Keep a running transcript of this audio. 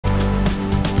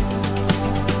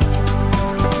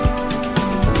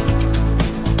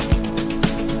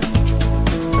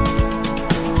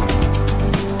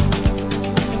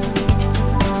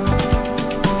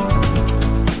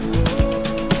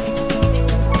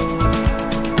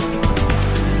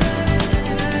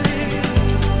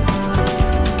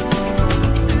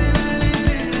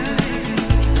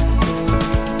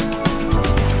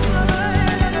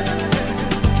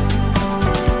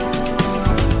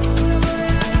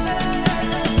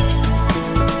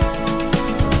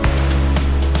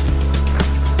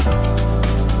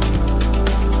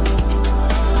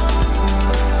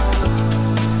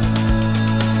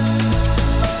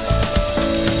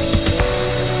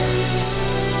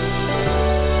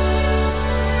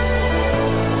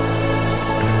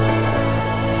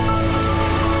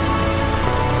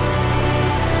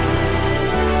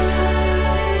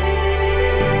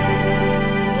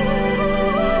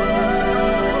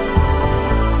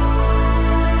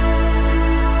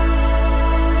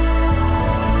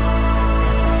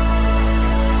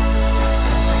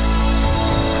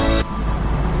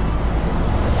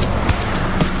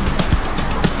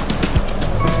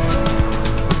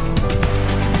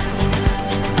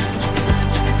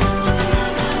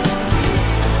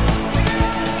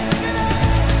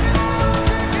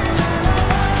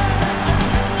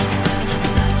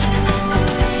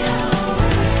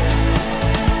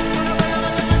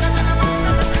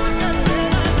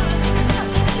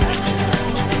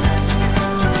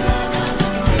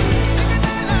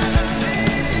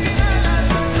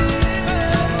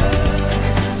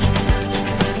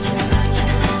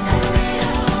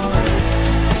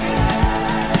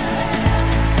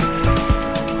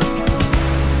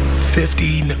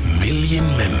million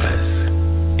members,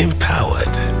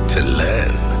 empowered to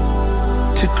learn,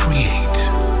 to create,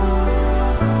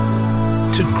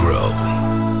 to grow,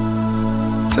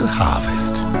 to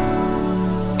harvest,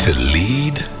 to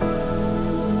lead,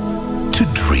 to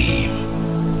dream.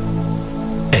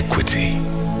 Equity.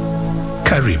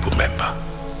 Karibu member.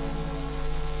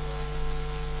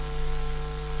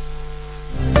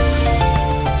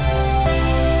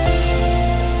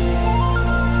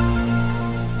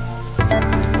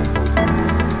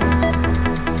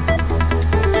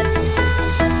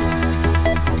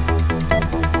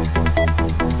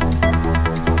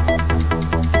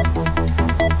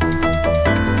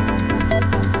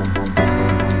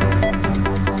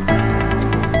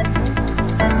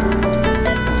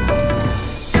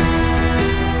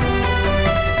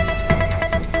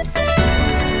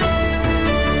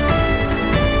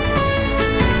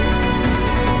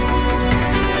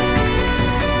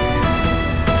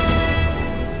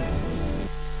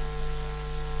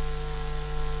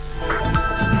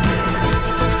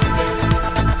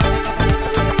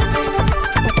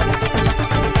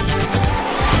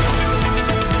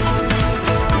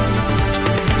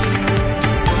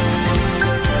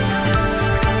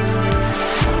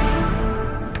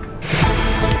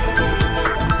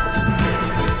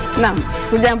 Naam,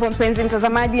 hujambo mpenzi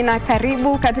mtazamaji na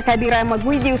karibu katika Dira ya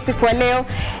Magwiji usiku wa leo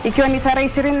ikiwa ni tarehe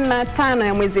 25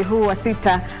 ya mwezi huu wa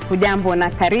 6. Hujambo na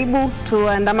karibu,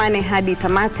 tuandamane hadi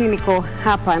tamati. Niko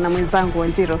hapa na mwenzangu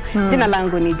Wanjiru. Jina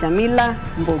langu ni Jamila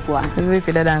Mbugua.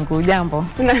 Vipi dadangu, hujambo?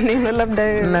 Sina neno, labda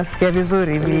wewe. Nasikia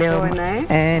vizuri leo.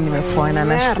 Nimepona,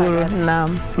 nashukuru. Na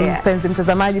mpenzi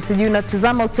mtazamaji, sijui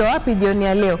unatazama ukiwa wapi jioni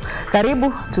ya leo.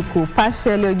 Karibu tukupashe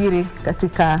yaliyojiri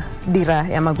katika Dira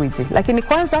ya Magwiji. Lakini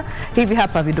kwanza hivi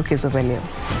hapa vidokezo vya leo.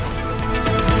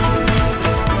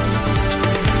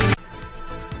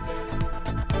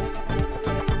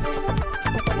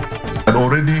 And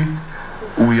already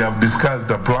we have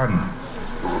discussed a plan.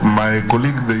 My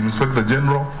colleague, the Inspector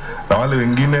General, na wale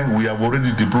wengine, we have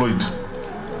already deployed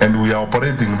and we are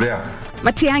operating there.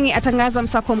 Matiang'i atangaza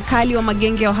msako mkali wa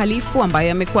magenge ya uhalifu ambayo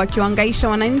yamekuwa yakiwahangaisha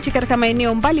wananchi katika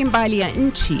maeneo mbalimbali ya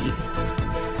nchi.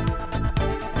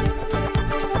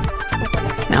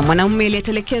 Na mwanaume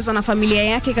aliyetelekezwa na familia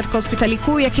yake katika hospitali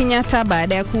kuu ya Kenyatta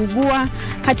baada ya kuugua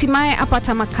hatimaye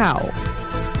apata makao.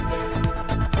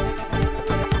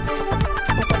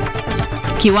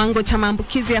 Kiwango cha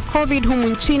maambukizi ya COVID humu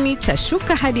nchini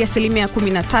chashuka hadi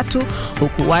 13%,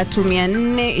 huku watu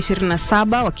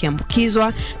 427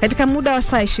 wakiambukizwa katika muda wa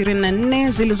saa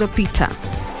 24 zilizopita.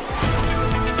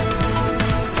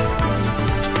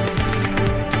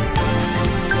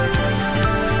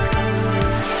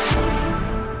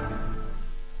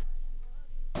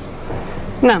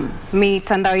 Naam,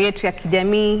 mitandao yetu ya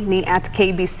kijamii ni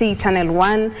 @KBC Channel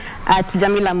 1,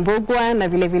 @Jamila Mbugua na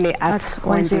vile vile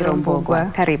 @Wanjiru Mbugua.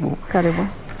 Karibu.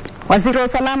 Waziri wa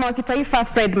usalama wa kitaifa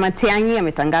Fred Matiang'i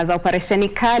ametangaza operesheni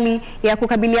kali ya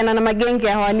kukabiliana na magenge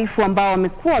ya wahalifu ambao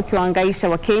wamekuwa wakiwahangaisha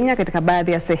Wakenya katika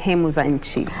baadhi ya sehemu za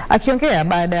nchi. Akiongea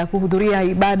baada ya kuhudhuria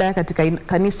ibada katika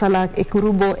kanisa la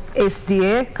Ekurubo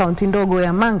SDA kaunti ndogo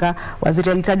ya Manga,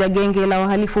 waziri alitaja genge la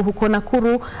wahalifu huko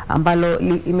Nakuru ambalo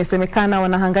imesemekana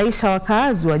wanahangaisha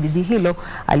wakaazi wa jiji hilo.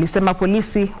 Alisema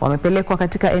polisi wamepelekwa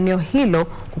katika eneo hilo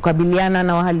kukabiliana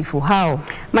na wahalifu hao.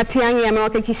 Matiang'i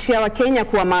amewahakikishia Wakenya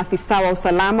kuwa maafisa wa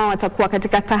usalama watakuwa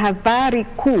katika tahadhari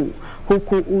kuu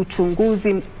huku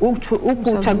uchaguzi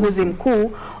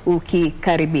mkuu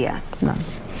ukikaribia.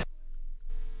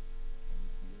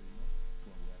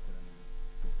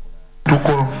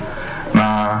 Tuko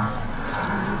na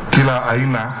kila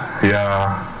aina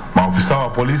ya maafisa wa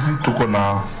polisi, tuko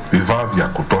na vifaa vya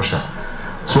kutosha.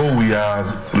 So we are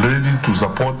ready to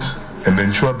support and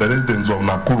ensure the residents of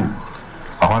Nakuru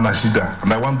hawana shida.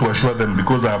 And I want to assure them,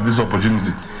 because I have this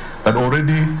opportunity, that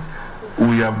already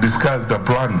we have discussed a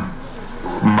plan.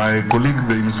 My colleague,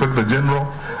 the Inspector General,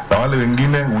 na wale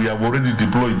wengine, we have already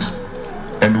deployed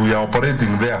and we are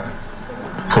operating there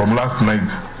from last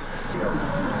night.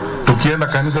 Tukienda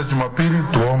kanisa Jumapili,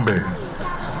 tuombe.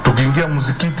 Tukiingia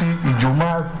msikiti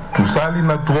Ijumaa, tusali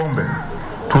na tuombe.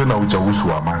 Tuwe na uchaguzi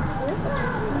wa amani.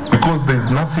 Because there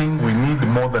is nothing we need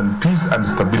more than peace and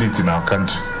stability in our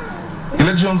country.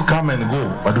 Elections come and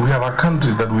go, but we have a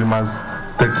country that we must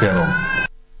take care of.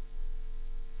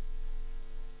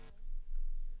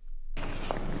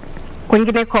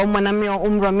 Kwingineko, mwanamume wa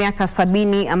umri wa miaka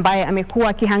 70 ambaye amekuwa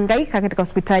akihangaika katika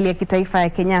hospitali ya kitaifa ya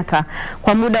Kenyatta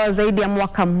kwa muda wa zaidi ya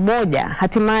mwaka mmoja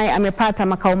hatimaye amepata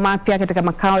makao mapya katika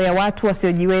makao ya watu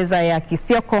wasiojiweza ya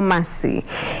Kithioko Masi.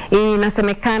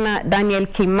 Inasemekana Daniel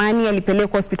Kimani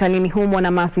alipelekwa hospitalini humo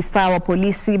na maafisa wa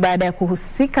polisi baada ya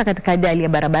kuhusika katika ajali ya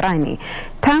barabarani.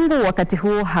 Tangu wakati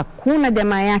huo hakuna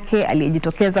jamaa yake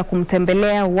aliyejitokeza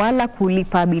kumtembelea wala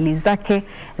kulipa bili zake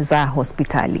za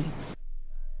hospitali.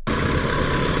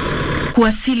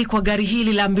 Kuwasili kwa gari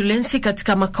hili la ambulensi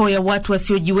katika makao ya watu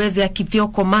wasiojiweza ya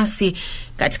Kithioko Masi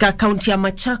katika kaunti ya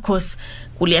Machakos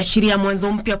kuliashiria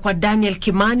mwanzo mpya kwa Daniel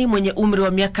Kimani mwenye umri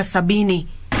wa miaka 70.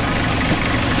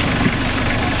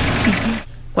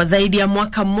 Kwa zaidi ya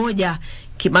mwaka mmoja,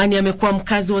 Kimani amekuwa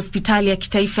mkazi wa hospitali ya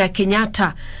kitaifa ya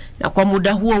Kenyatta, na kwa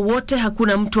muda huo wote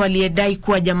hakuna mtu aliyedai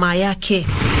kuwa jamaa yake.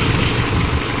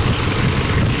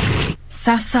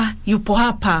 Sasa yupo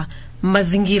hapa,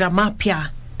 mazingira mapya.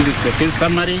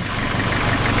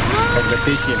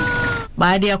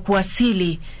 Baada ya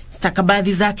kuwasili,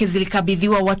 stakabadhi zake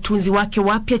zilikabidhiwa watunzi wake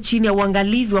wapya chini ya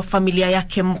uangalizi wa familia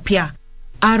yake mpya.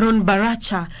 Aaron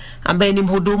Baracha, ambaye ni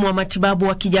mhudumu wa matibabu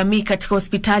wa kijamii katika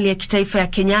hospitali ya kitaifa ya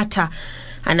Kenyatta,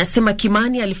 anasema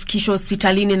Kimani alifikishwa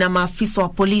hospitalini na maafisa wa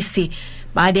polisi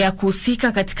baada ya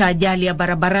kuhusika katika ajali ya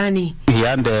barabarani. He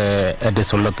had a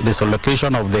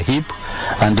dislocation of the hip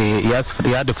and he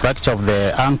had a fracture of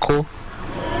the ankle.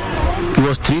 He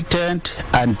was treated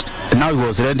and now he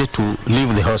was ready to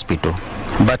leave the hospital.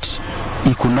 But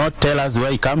he could not tell us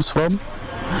where he comes from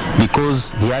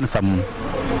because he had some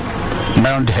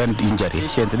mild hand injury.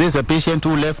 This is a patient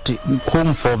who left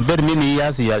home for very many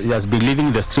years. He has been living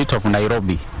in the street of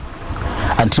Nairobi.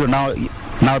 Until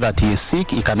now that he is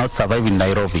sick, he cannot survive in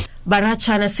Nairobi.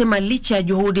 Baracha anasema licha ya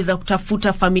juhudi za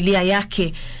kutafuta familia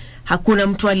yake, hakuna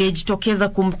mtu aliyejitokeza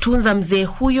kumtunza mzee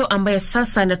huyo ambaye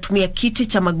sasa anatumia kiti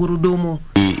cha magurudumu.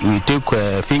 We took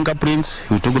fingerprints,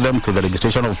 we took them to the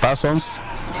registration of persons.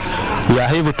 We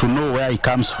are able to know where he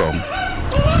comes from.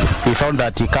 We found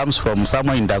that he comes from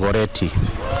somewhere in Dagoretti.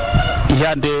 He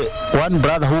had one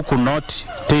brother who could not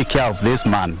take care of this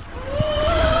man.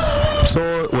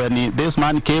 So when this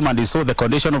man came and he saw the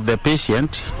condition of the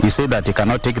patient, he said that he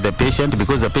cannot take the patient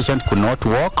because the patient could not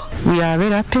walk. We are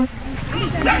very happy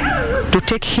to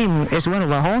take him as one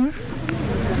of our own.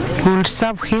 We will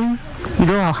serve him with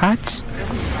all our hearts.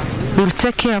 We will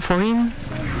take care for him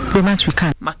the much we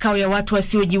can. Makao ya watu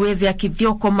wasiojiweza ya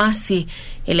Kithioko Masi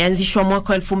ilianzishwa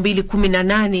mwaka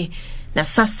 2018 na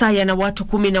sasa yana watu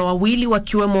 12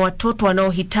 wakiwemo watoto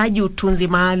wanaohitaji utunzi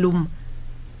maalum.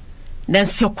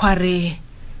 Nancy Okware,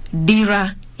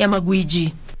 Dira ya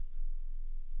Magwiji.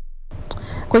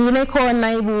 Kwingineko,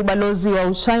 naibu balozi wa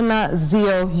Uchina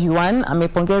Zhao Yuan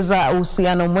amepongeza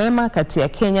uhusiano mwema kati ya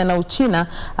Kenya na Uchina,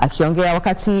 akiongea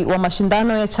wakati wa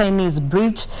mashindano ya Chinese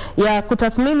Bridge ya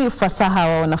kutathmini ufasaha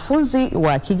wa wanafunzi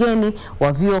wa kigeni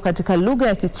wa vyuo katika lugha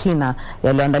ya Kichina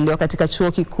yaliyoandaliwa katika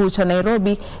chuo kikuu cha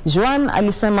Nairobi. Yuan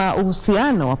alisema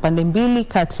uhusiano wa pande mbili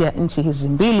kati ya nchi hizi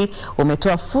mbili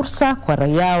umetoa fursa kwa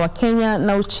raia wa Kenya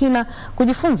na Uchina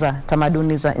kujifunza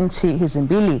tamaduni za nchi hizi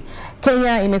mbili.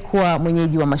 Kenya imekuwa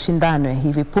mwenyeji wa mashindano ya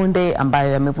hivi punde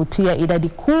ambayo yamevutia idadi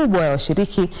kubwa ya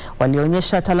washiriki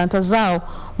walioonyesha talanta zao.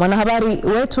 Mwanahabari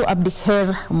wetu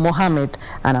Abdikher Mohamed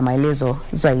ana maelezo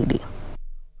zaidi.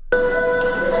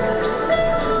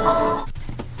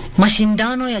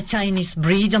 Mashindano ya Chinese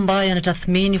Bridge ambayo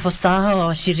yanatathmini fasaha wa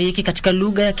washiriki katika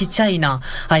lugha ya Kichina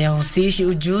hayahusishi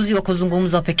ujuzi wa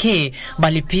kuzungumza pekee,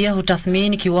 bali pia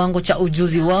hutathmini kiwango cha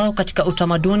ujuzi wao katika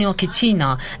utamaduni wa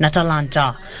Kichina na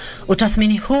talanta.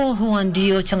 Utathmini huo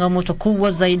ndio changamoto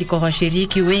kubwa zaidi kwa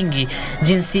washiriki wengi,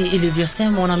 jinsi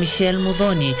ilivyosemwa na Michelle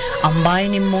Mudhoni ambaye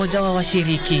ni mmoja wa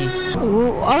washiriki.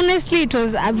 Honestly, it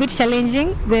was a bit challenging,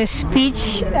 the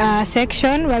speech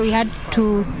section where we had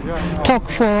to talk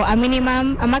for a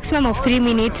maximum of 3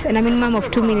 minutes and a minimum of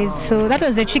 2 minutes. So that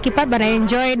was the tricky part, but I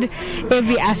enjoyed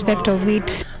every aspect of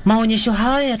it. Maonyesho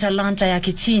haya ya talanta ya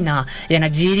Kichina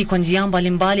yanajiri kwa njia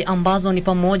mbalimbali ambazo ni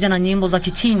pamoja na nyimbo za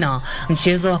Kichina,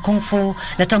 mchezo wa kung fu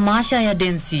na tamasha ya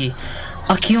densi.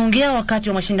 Akiongea wakati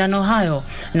wa mashindano hayo,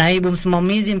 naibu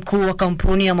msimamizi mkuu wa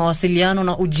kampuni ya mawasiliano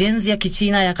na ujenzi ya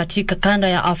Kichina ya katika kanda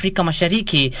ya Afrika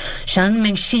Mashariki, Shan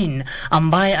Mengshin,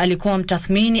 ambaye alikuwa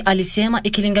mtathmini, alisema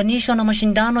ikilinganishwa na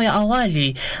mashindano ya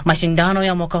awali, mashindano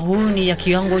ya mwaka huu ni ya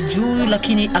kiwango juu,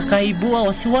 lakini akaibua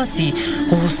wasiwasi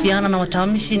kuhusiana na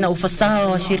matamshi na ufasaha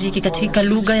wa washiriki katika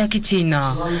lugha ya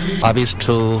Kichina. I wish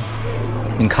to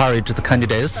encourage the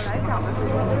candidates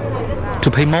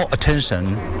to pay more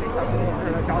attention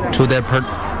to their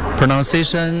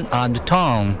pronunciation and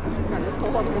tone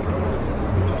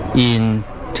in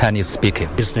Chinese speaking.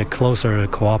 It's the closer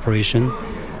cooperation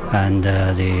and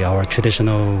our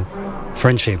traditional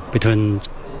friendship between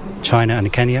China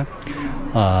and Kenya.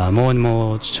 More and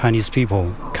more Chinese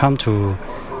people come to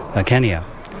Kenya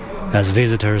as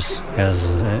visitors, as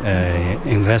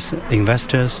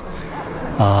investors.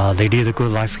 They lead a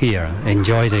good life here,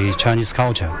 enjoy the Chinese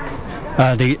culture.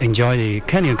 They enjoy the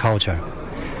Kenyan culture.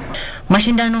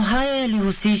 Mashindano hayo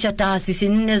yalihusisha taasisi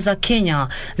 4 za Kenya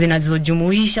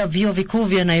zinazojumuisha vyuo vikuu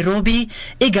vya Nairobi,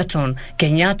 Egerton,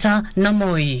 Kenyatta na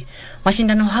Moi.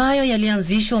 Mashindano hayo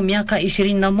yalianzishwa miaka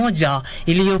 21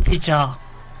 iliyopita.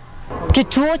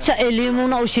 Kituo cha elimu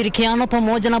na ushirikiano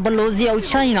pamoja na balozi ya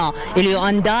Uchina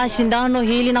iliyoandaa shindano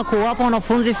hili na kuwapa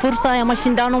wanafunzi fursa ya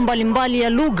mashindano mbalimbali ya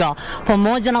lugha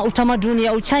pamoja na utamaduni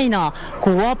ya Uchina,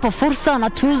 kuwapa fursa na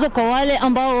tuzo kwa wale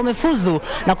ambao wamefuzu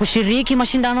na kushiriki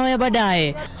mashindano ya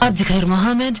baadaye. Abdikair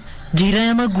Mohamed, Dira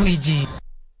ya Magwiji.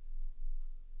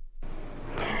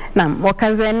 Naam,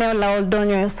 wakazi wa eneo la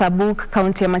Oldonyo Sabuk,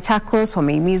 kaunti ya Machakos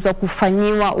wamehimizwa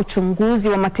kufanyiwa uchunguzi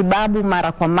wa matibabu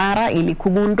mara kwa mara ili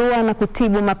kugundua na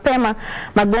kutibu mapema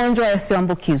magonjwa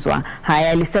yasiyoambukizwa. Haya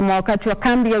yalisemwa wakati wa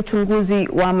kambi ya uchunguzi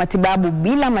wa matibabu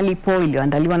bila malipo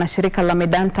iliyoandaliwa na shirika la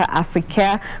Medanta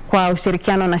Africa kwa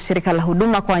ushirikiano na shirika la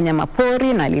huduma kwa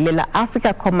wanyamapori na lile la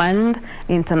Africa Command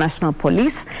International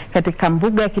Police katika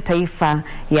mbuga ya kitaifa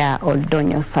ya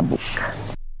Oldonyo Sabuk.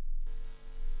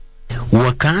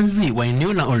 Wakazi wa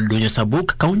eneo la Oldonyo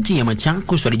Sabuk, kaunti ya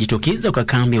Machakos walijitokeza kwa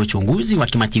kambi ya uchunguzi wa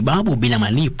kimatibabu bila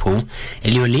malipo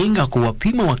iliyolenga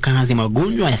kuwapima wakazi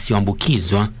magonjwa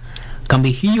yasiyoambukizwa.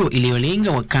 Kambi hiyo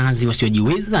iliyolenga wakazi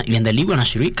wasiojiweza iliandaliwa na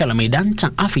shirika la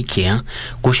Medanta Africa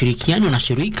kwa ushirikiano na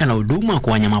shirika la huduma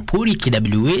kwa wanyamapori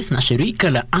KWS na shirika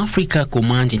la Africa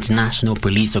Command International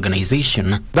Police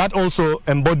Organization. That also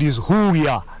embodies who we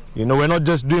are. You know, we're not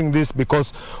just doing this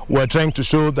because we're trying to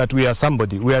show that we are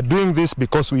somebody. We are doing this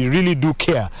because we really do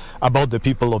care about the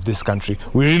people of this country.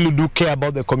 We really do care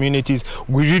about the communities.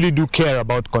 We really do care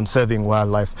about conserving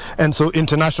wildlife. And so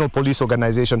International Police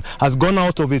Organization has gone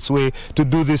out of its way to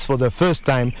do this for the first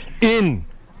time in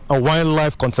a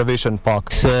wildlife conservation park.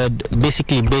 It's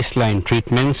basically baseline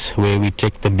treatments where we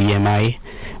take the BMI,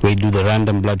 we do the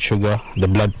random blood sugar, the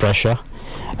blood pressure,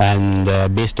 and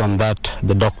based on that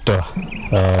the doctor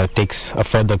takes a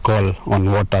further call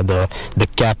on what are the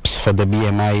caps for the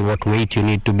BMI, what weight you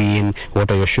need to be in,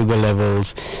 what are your sugar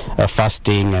levels,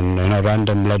 fasting and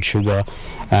random blood sugar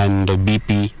and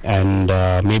BP, and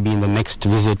maybe in the next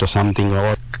visit or something.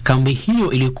 Kambi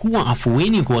hiyo ilikuwa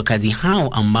afueni kwa wakazi hao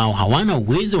ambao hawana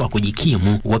uwezo wa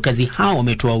kujikimu. Wakazi hao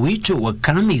wametoa wito wa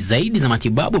kambi zaidi za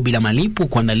matibabu bila malipo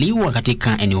kuandaliwa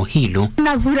katika eneo hilo.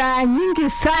 Na furaha nyingi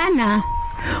sana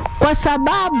kwa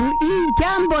sababu hii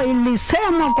jambo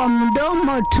ilisemwa kwa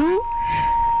mdomo tu,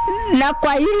 na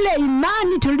kwa ile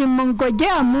imani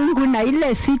tulimngojea Mungu na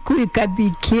ile siku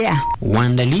ikabikia.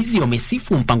 Waandalizi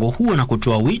wamesifu mpango huo na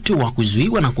kutoa wito wa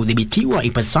kuzuiwa na kudhibitiwa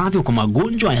ipasavyo kwa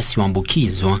magonjwa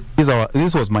yasiyoambukizwa.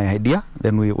 This was my idea.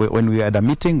 Then when we had a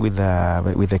meeting with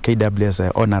the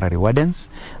KWS honorary wardens,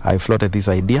 I floated this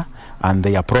idea and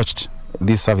they approached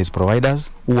these service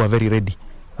providers who were very ready.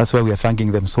 That's why we are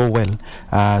thanking them so well,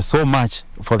 so much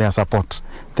for their support.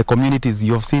 The communities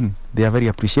you have seen, they are very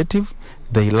appreciative.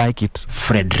 They like it.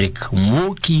 Frederick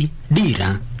Moki,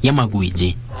 Dira ya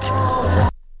Magwiji.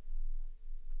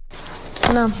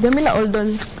 Na Jamila,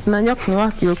 Oldon na Nyok ni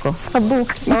wapi huko?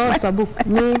 Sabuk. Oh, Sabuk.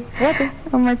 Ni wapi?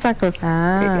 Machakos.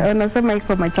 Unasema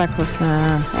iko Machakos.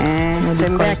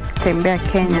 Tembea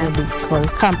Kenya. Medical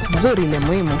camp nzuri ile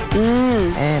muhimu.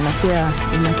 Na pia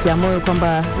inatia moyo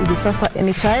kwamba hivi sasa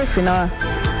NHIF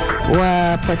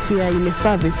wapatia ile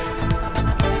service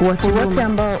watu wote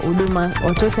ambao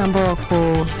watu wote ambao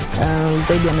wako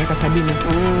zaidi ya miaka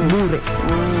 70 bure.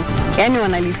 Yaani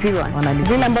wanalipiwa.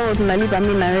 Vile ambao tunalipa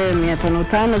mimi na wewe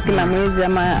 500 kila mwezi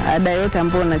ama ada yote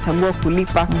ambao unachagua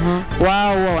kulipa,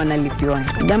 wao wanalipiwa.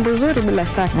 Jambo zuri bila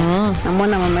shaka.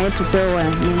 Namuona mama yetu pia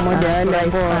ni mmoja wale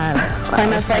ambao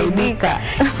wanafaidika.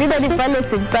 Shida ni pale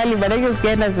hospitali, baadaye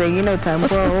ukienda zingine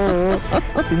utaambua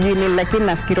sijui nini, lakini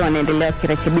nafikiri wanaendelea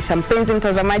kurekebisha. Mpenzi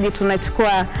mtazamaji,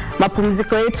 tunachukua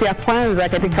mapumziko yetu ya kwanza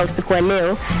katika usiku wa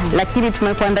leo, lakini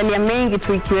tumekuandalia mengi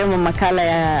tu ikiwemo makala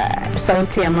ya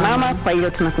sauti ya mama. Kwa hiyo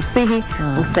tunakusihi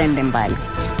usiende mbali.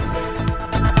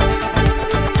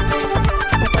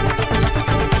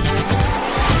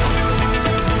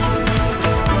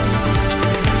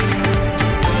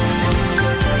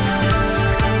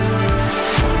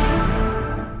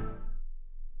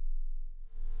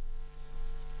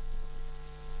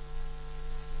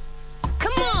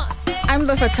 I'm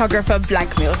the photographer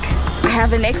Black Milk. I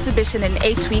have an exhibition in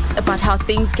 8 weeks about how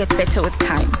things get better with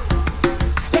time.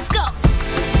 Let's go!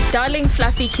 Darling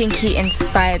Fluffy Kinky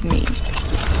inspired me.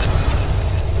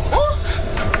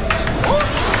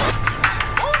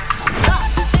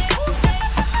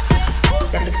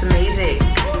 That looks amazing.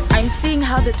 I'm seeing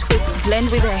how the twists blend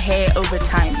with her hair over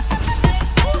time.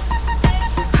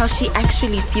 How she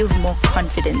actually feels more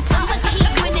confident.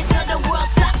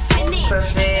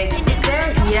 Perfect.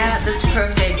 Yeah, that's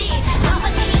perfect.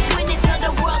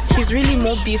 She's really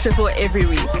more beautiful every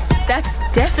week. That's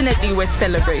definitely worth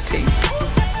celebrating.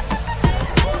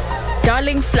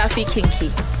 Darling Fluffy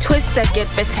Kinky. Twists that get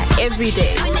better every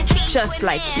day. Just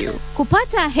like you.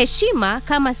 Kupata heshima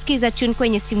kama sikiza tune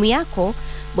kwenye simu yako,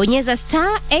 bonyeza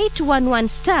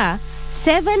 *811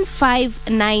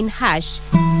 759#.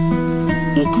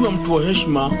 Ukiwa mtu wa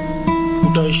heshima,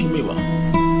 utaheshimiwa.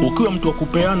 Ukiwa mtu wa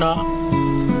kupeana,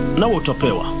 nawe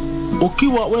utapewa.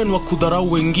 Ukiwa wewe ni wa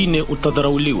kudharau wengine,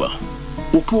 utadharauliwa.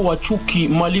 Ukiwa wa chuki,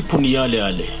 malipo ni yale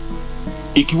yale.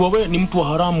 Ikiwa wewe ni mtu wa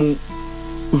haramu,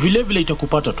 vile vile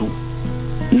itakupata tu.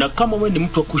 Na kama wewe ni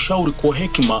mtu wa kushauri kwa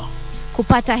hekima,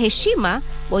 kupata heshima,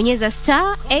 bonyeza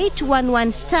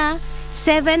 *811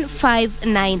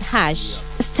 759#.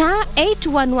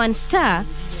 *811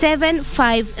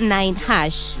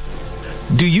 759#.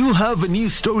 Do you have a new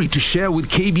story to share with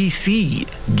KBC?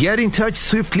 Get in touch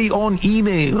swiftly on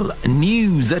email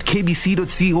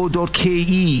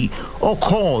news@kbc.co.ke or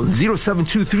call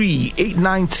 0723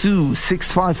 892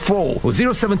 654 or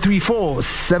 0734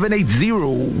 780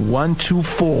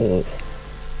 124.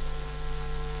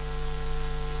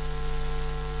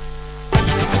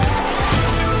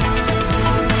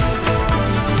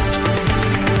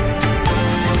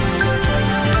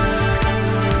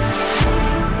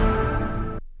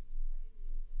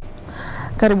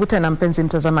 Karibu tena mpenzi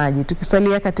mtazamaji.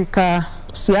 Tukisalia katika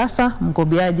siasa,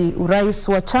 mgombea urais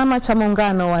wa chama cha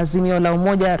muungano wa Azimio la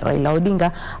Umoja Raila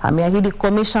Odinga ameahidi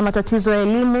kukomesha matatizo ya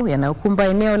elimu yanayokumba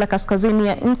eneo la kaskazini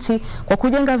ya nchi kwa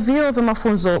kujenga vyuo vya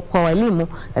mafunzo kwa walimu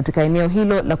katika eneo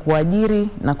hilo la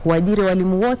kuajiri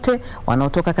walimu wote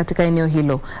wanaotoka katika eneo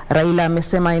hilo. Raila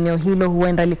amesema eneo hilo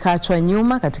huenda likaachwa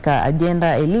nyuma katika ajenda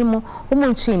ya elimu humu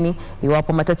nchini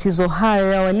iwapo matatizo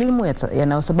hayo ya walimu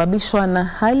yanayosababishwa na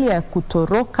hali ya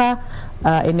kutoroka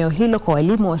eneo hilo kwa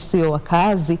walimu wasio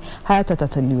wakaazi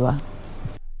hayatatatuliwa.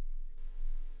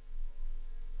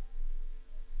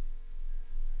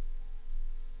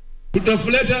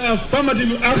 Tutafuleta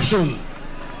affirmative action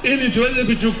ili tuweze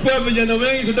kuchukua vijana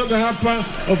wengi kutoka hapa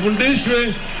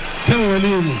wafundishwe kama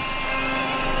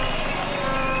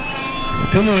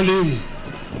walimu.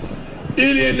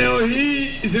 Ili eneo hii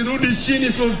isirudi chini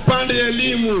kwa upande ya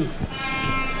elimu.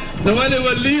 Na wale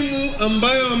walimu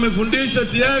ambayo wamefundishwa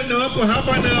tayari na wapo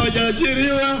hapa na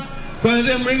hawajaajiriwa,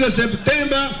 kuanzia mwezi wa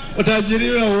Septemba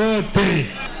wataajiriwa wote.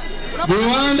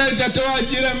 Rwanda itatoa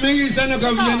ajira mingi sana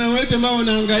kwa vijana wetu ambao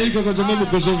wanahangaika kwa sababu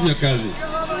ukosefu ya kazi.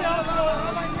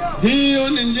 Hiyo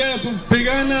ni njia ya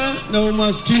kupigana na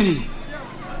umaskini.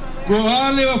 Kwa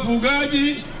wale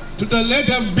wafugaji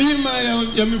tutaleta bima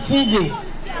ya mifugo,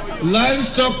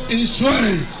 livestock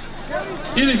insurance,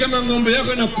 ili kama ng'ombe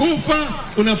yako inakufa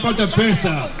unapata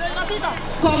pesa.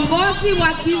 Kombozi wa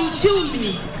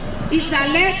kiuchumi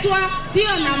italetwa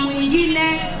sio na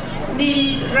mwingine,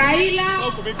 ni Raila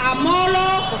Amolo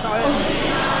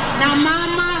na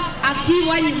mama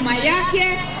akiwa nyuma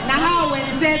yake na hao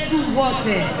wenzetu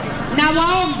wote. Na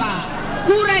waomba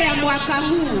kura ya mwaka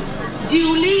huu,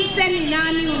 jiulize ni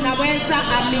nani unaweza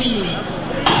amini.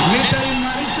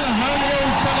 Nitaimarisha hali ya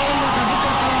usalama katika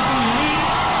kaunti hii.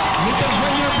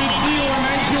 Nitafanya bidii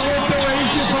wananchi wote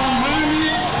waishi kwa amani,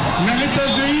 na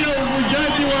nitazuia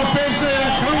uvujaji wa pesa ya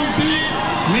kaunti.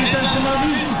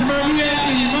 Nitasimamia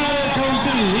imara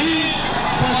kaunti hii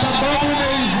kwa sababu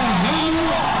naifahamu,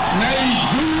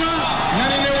 naijua na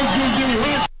nina ujuzi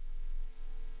wake.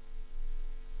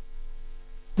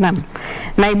 Naam.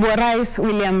 Naibu wa Rais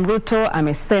William Ruto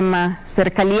amesema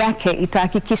serikali yake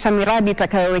itahakikisha miradi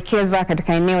itakayowekeza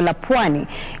katika eneo la Pwani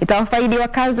itawafaidi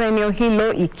wakazi wa eneo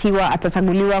hilo ikiwa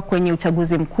atachaguliwa kwenye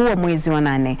uchaguzi mkuu wa mwezi wa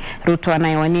 8. Ruto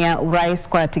anayewania urais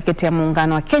kwa tiketi ya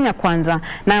muungano wa Kenya Kwanza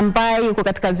na ambaye yuko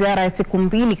katika ziara ya siku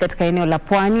 2 katika eneo la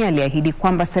Pwani aliahidi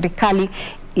kwamba serikali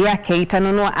yake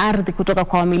itanunua ardhi kutoka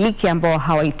kwa wamiliki ambao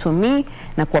hawaitumii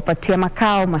na kuwapatia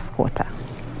makao maskota.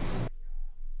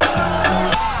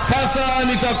 Sasa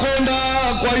nitakwenda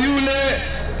kwa yule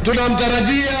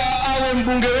tunamtarajia awe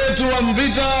mbunge wetu wa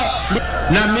Mvita.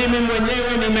 Na mimi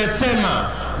mwenyewe nimesema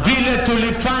vile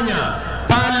tulifanya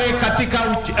pale katika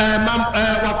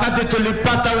wakati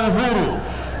tulipata uhuru,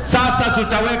 sasa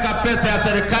tutaweka pesa ya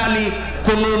serikali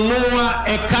kununua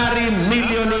ekari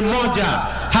milioni 1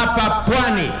 hapa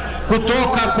Pwani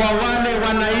kutoka kwa wale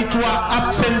wanaitwa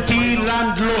absentee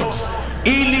landlords.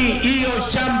 ili hiyo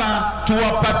shamba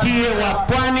tuwapatie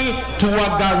wapwani,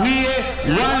 tuwagawie.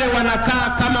 Wale wanakaa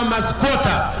kama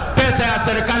maskota, pesa ya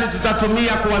serikali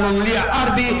tutatumia kuwanunulia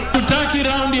ardhi. Hatutaki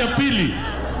raundi ya pili.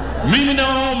 Mimi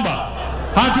naomba,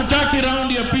 hatutaki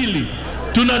raundi ya pili.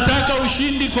 Tunataka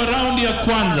ushindi kwa raundi ya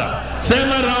kwanza.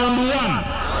 Sema round 1.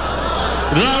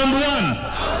 Round 1.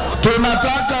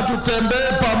 Tunataka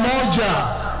tutembee pamoja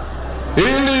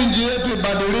ili nchi yetu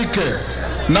ibadilike.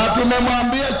 Na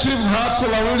tumemwambia Chief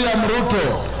Hustler William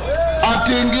Ruto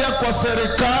akiingia kwa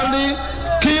serikali,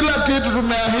 kila kitu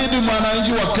tumeahidi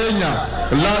mwananchi wa Kenya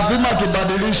lazima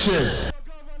tubadilishe.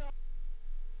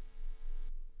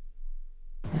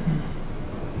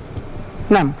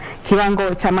 Naam,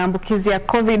 kiwango cha maambukizi ya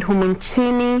COVID humu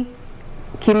nchini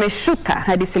kimeshuka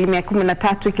hadi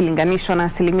 13% ikilinganishwa na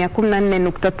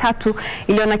 14.3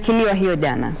 iliyonakiliwa hiyo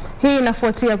jana. Hii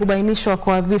inafuatia kubainishwa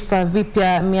kwa visa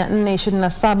vipya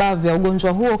 427 vya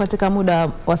ugonjwa huo katika muda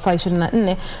wa saa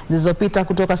 24 zilizopita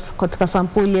kutoka katika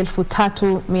sampuli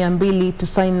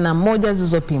 3291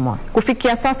 zilizopimwa.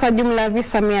 Kufikia sasa jumla ya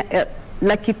visa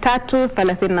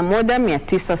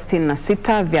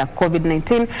 331,966 vya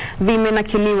COVID-19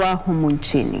 vimenakiliwa humu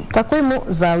nchini. Takwimu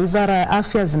za Wizara ya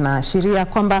Afya zinaashiria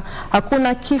kwamba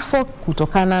hakuna kifo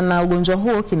kutokana na ugonjwa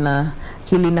huo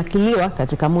kilinakiliwa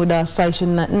katika muda wa saa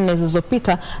 24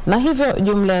 zilizopita, na hivyo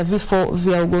jumla ya vifo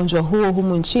vya ugonjwa huo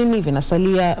humu nchini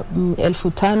vinasalia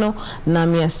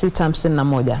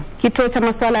 5,651. Kituo cha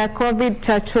masuala ya COVID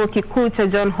cha Chuo Kikuu cha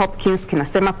John Hopkins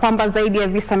kinasema kwamba zaidi ya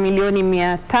visa milioni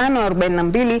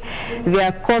 542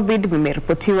 vya COVID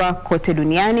vimeripotiwa kote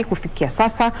duniani kufikia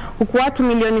sasa, huku watu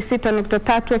milioni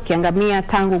 6.3 wakiangamia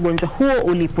tangu ugonjwa huo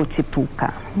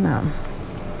ulipochipuka. Naam.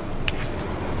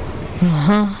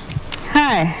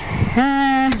 Hai.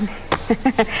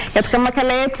 Katika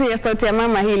makala yetu ya Sauti ya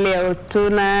Mama hii leo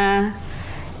tunaongea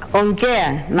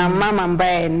na mama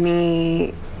ambaye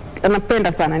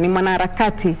anapenda sana, ni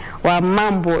mwanaharakati wa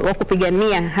mambo wa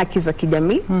kupigania haki za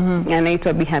kijamii.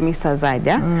 Anaitwa Bi Hamisa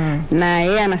Zaja. Na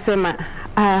yeye anasema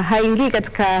haingii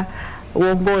katika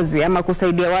uongozi ama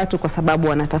kusaidia watu kwa sababu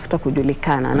wanatafuta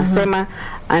kujulikana. Anasema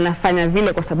anafanya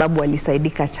vile kwa sababu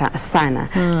alisaidika sana.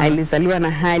 Alizaliwa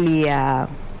na hali ya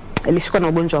alishikwa na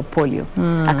ugonjwa wa polio,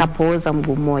 akapooza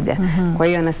mguu mmoja. Kwa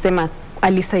hiyo anasema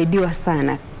alisaidiwa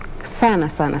sana.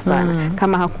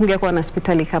 Kama hakungekuwa na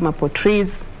hospitali kama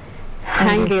Potriz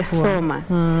hangesoma.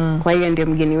 Kwa hiyo ndio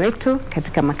mgeni wetu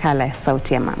katika makala ya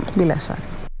Sauti ya Mama. Bila shaka.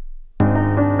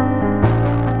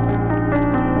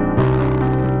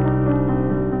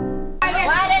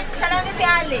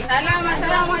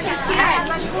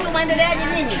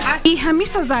 Bi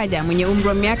Hamisa Zaja mwenye umri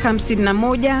wa miaka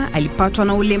 51 alipatwa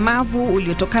na ulemavu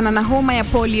uliotokana na homa ya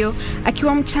polio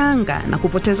akiwa mchanga na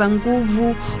kupoteza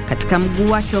nguvu katika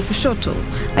mguu wake wa kushoto.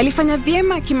 Alifanya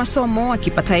vyema kimasomo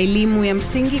akipata elimu ya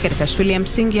msingi katika shule ya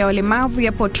msingi ya walemavu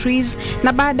ya Potriz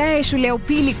na baadaye shule ya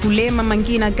upili kule Mama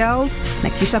Ngina Girls na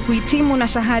kisha kuhitimu na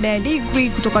shahada ya degree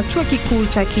kutoka Chuo Kikuu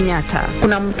cha Kenyatta.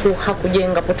 Kuna mtu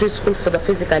hakujenga Potriz School for the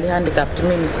Physically Handicapped,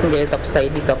 mimi singeweza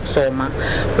kusaidika kusoma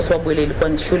kwa sababu ile ilikuwa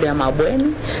ni shule ya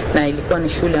mabweni na ilikuwa ni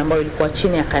shule ambayo ilikuwa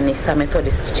chini ya kanisa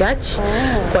Methodist Church.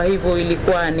 Kwa hivyo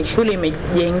ilikuwa ni shule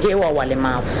imejengewa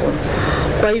walemavu.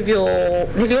 Kwa hivyo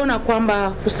niliona kwamba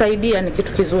kusaidia ni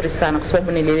kitu kizuri sana kwa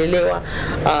sababu nililelewa,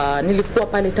 nilikuwa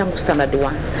pale tangu standard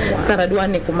 1. Standard 1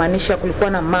 ni kumaanisha kulikuwa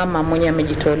na mama mwenye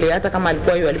amejitolea, hata kama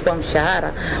alikuwa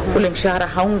mshahara, ule mshahara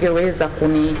haungeweza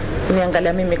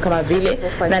kuniangalia mimi kama vile,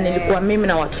 na nilikuwa mimi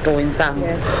na watoto wenzangu.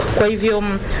 Kwa hivyo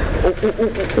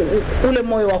ule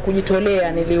moyo wa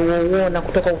kujitolea niliuona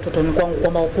kutoka utotoni kwangu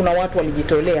kwamba kuna watu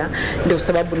walijitolea, ndio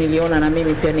sababu niliona na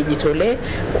mimi pia nijitolee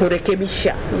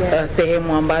kurekebisha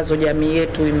sehemu ambazo jamii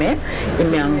yetu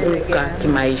imeanguka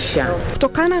kimaisha.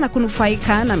 Kutokana na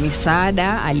kunufaika na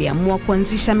misaada, aliamua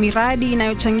kuanzisha miradi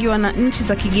inayochangiwa na nchi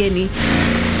za kigeni,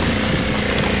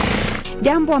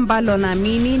 jambo ambalo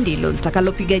naamini ndilo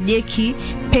litakalopiga jeki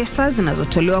pesa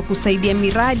zinazotolewa kusaidia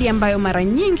miradi ambayo mara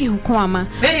nyingi hukwama.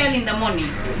 Very early in the morning,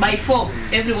 by 4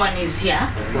 everyone is here.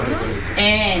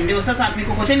 Ndio sasa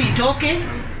mikokoteni itoke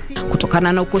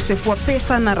kutokana na ukosefu wa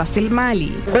pesa na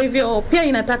rasilimali. Kwa hivyo pia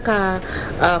inataka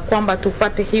kwamba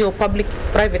tupate hiyo public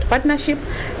private partnership,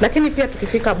 lakini pia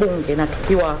tukifika bunge na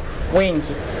tukiwa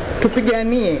wengi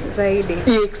tupiganie zaidi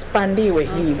iexpandiwe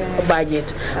hii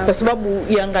budget, kwa sababu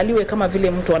iangaliwe kama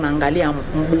vile mtu anaangalia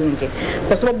mbunge,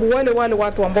 kwa sababu wale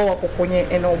watu ambao wako kwenye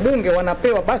eneo bunge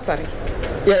wanapewa basari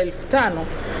ya 5,000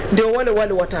 ndio wale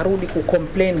watarudi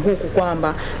kucomplain huku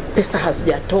kwamba pesa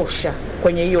hazijatosha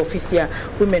kwenye hiyo ofisi ya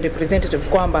women representative,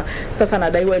 kwamba sasa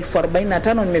nadaiwa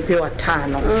 45,000 nimepewa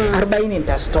 5, 40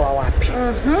 nitatoa wapi?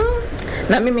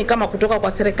 na mimi kama kutoka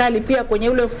kwa serikali pia kwenye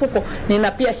ule mfuko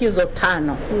nina pia hizo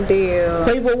 5. Ndio.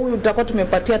 Kwa hivyo huyu tutakuwa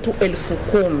tumepatia tu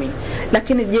 10,000,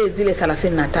 lakini je zile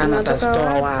 35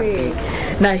 atazitoa wapi?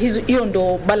 Na hiyo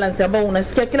ndo balance ambayo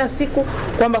unasikia kila siku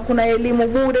kwamba kuna elimu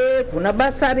bure, kuna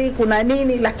basari, kuna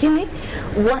nini, lakini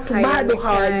watu bado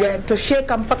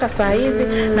hawajatosheka mpaka saa hizi,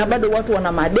 na bado watu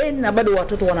wana madeni, na bado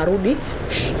watoto wanarudi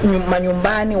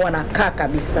manyumbani wanakaa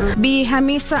kabisa. Bi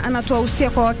Hamisa anatoa usia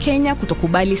kwa Wakenya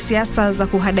kutokubali siasa za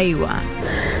kuhadaiwa.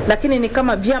 Lakini ni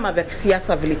kama vyama vya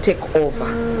kisiasa vili take over.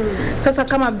 Sasa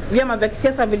kama vyama vya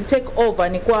kisiasa vili take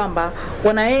over ni kwamba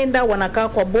wanaenda wanakaa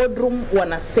kwa boardroom,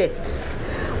 wana set,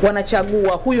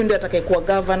 wanachagua huyu ndio atakayekuwa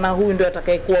governor, huyu ndio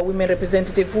atakayekuwa women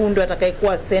representative, huyu ndio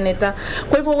atakayekuwa senator.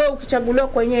 Kwa hivyo wewe ukichaguliwa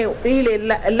kwenye ile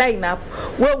lineup,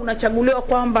 wewe unachaguliwa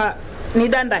kwamba ni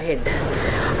danda head.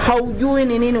 Haujui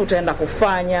ni nini utaenda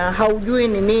kufanya, haujui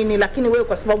ni nini, lakini wewe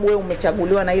kwa sababu wewe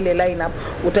umechaguliwa na ile lineup,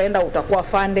 utaenda utakuwa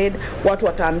funded, watu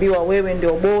wataambiwa wewe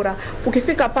ndio bora.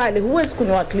 Ukifika pale huwezi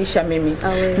kuniwakilisha mimi.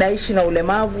 Naishi na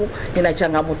ulemavu, nina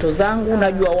changamoto zangu,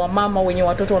 najua wamama wenye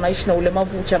watoto wanaishi na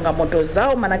ulemavu changamoto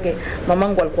zao, manake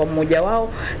mamangu alikuwa mmoja wao.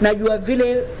 Najua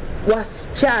vile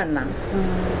wasichana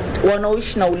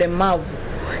wanaoishi na ulemavu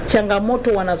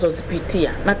changamoto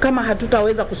wanazozipitia, na kama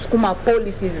hatutaweza kusukuma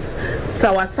policies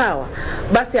sawa sawa,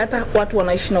 basi hata watu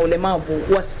wanaishi na ulemavu,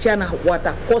 wasichana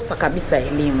watakosa kabisa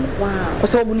elimu. Kwa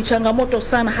sababu ni changamoto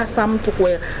sana, hasa mtu kwa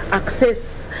access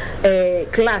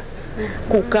class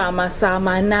kukaa masaa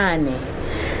 8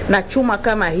 na chuma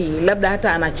kama hii, labda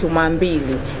hata ana chuma 2,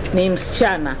 ni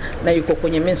msichana na yuko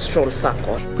kwenye menstrual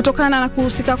cycle. Kutokana na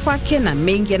kuhusika kwake na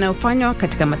mengi yanayofanywa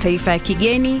katika mataifa ya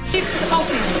kigeni,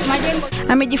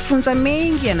 amejifunza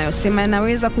mengi yanayosema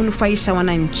yanaweza kunufaisha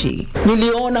wananchi.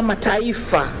 Niliona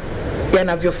mataifa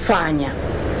yanavyofanya,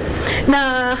 na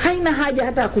haina haja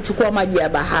hata kuchukua maji ya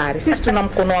bahari. Sisi tuna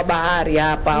mkono wa bahari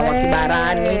hapa wa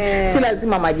kibarani, si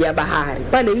lazima maji ya bahari.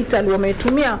 Pale Italy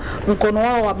wametumia mkono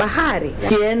wao wa bahari.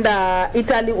 Kienda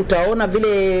Italy utaona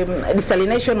vile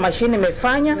desalination machine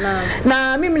imefanya,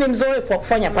 na mimi ni mzoefu wa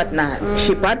kufanya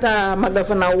partnership. Hata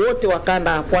magavana wote wa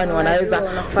kanda ya Pwani wanaweza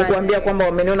kukuambia kwamba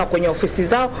wameniona kwenye ofisi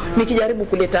zao nikijaribu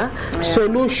kuleta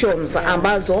solutions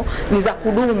ambazo ni za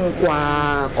kudumu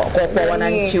kwa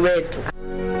wananchi wetu.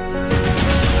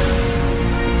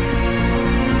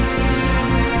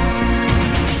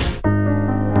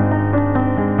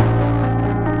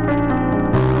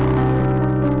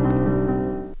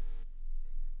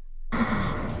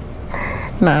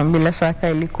 Na bila shaka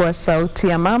ilikuwa sauti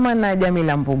ya mama na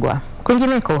Jamila Mbugua.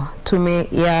 Kwingineko, tume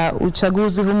ya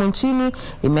uchaguzi humu nchini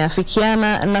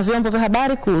imeafikiana na vyombo vya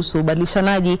habari kuhusu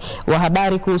ubadilishanaji wa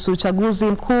habari kuhusu uchaguzi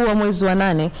mkuu wa mwezi wa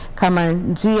 8 kama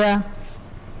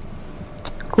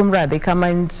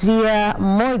njia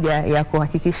moja ya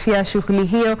kuhakikishia shughuli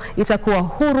hiyo itakuwa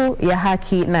huru, ya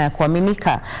haki na ya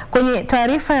kuaminika. Kwenye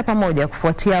taarifa ya pamoja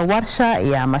kufuatia warsha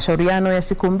ya mashauriano ya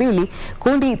siku 2,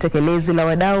 kundi tekelezi la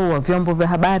wadau wa vyombo vya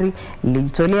habari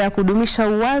lilijitolea kudumisha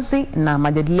uwazi na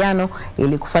majadiliano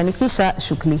ili kufanikisha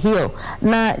shughuli hiyo.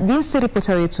 Na jinsi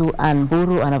ripota wetu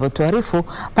Mburu anavyotuarifu,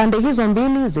 pande hizo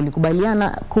mbili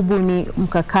zilikubaliana kubuni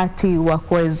mkakati wa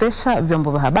kuwezesha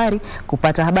vyombo vya habari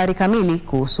kupata habari kamili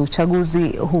kuhusu uchaguzi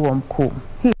huo mkuu.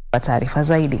 Hii ni taarifa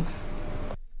zaidi.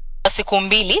 Siku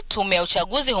 2, tume ya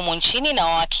uchaguzi humu nchini na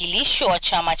wawakilishi wa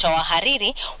chama cha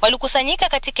wahariri walikusanyika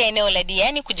katika eneo la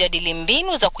Diani kujadili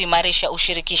mbinu za kuimarisha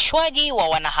ushirikishwaji wa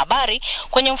wanahabari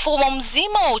kwenye mfumo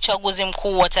mzima wa uchaguzi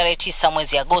mkuu wa tarehe 9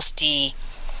 mwezi Agosti.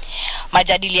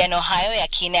 Majadiliano hayo ya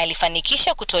kina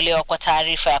yalifanikisha kutolewa kwa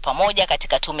taarifa ya pamoja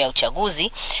katika tume ya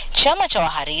uchaguzi, chama cha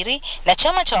wahariri na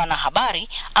chama cha wanahabari,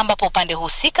 ambapo pande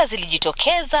husika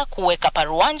zilijitokeza kuweka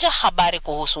paruanja habari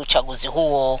kuhusu uchaguzi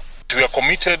huo. We are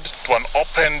committed to an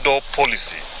open door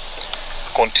policy,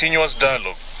 continuous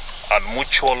dialogue and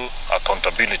mutual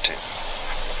accountability.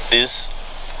 This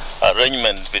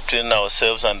arrangement between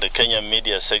ourselves and the Kenya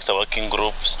Media Sector Working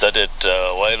Group started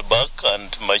a while back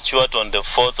and matured on the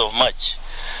 4th of March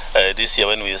this year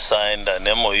when we signed an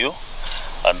MOU,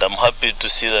 and I'm happy to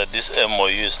see that this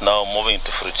MOU is now moving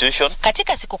to fruition.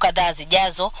 Katika siku kadhaa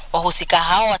zijazo, wahusika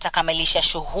hao watakamilisha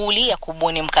shughuli ya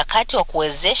kubuni mkakati wa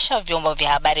kuwezesha vyombo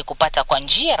vya habari kupata kwa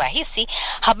njia rahisi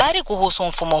habari kuhusu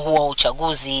mfumo huo wa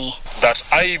uchaguzi. That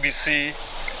IEBC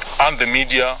and the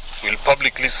media will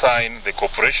publicly sign the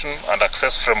cooperation and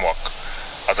access framework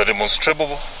as a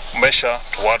demonstrable measure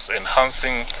towards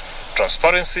enhancing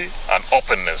transparency and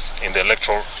openness in the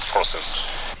electoral process.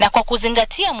 Na kwa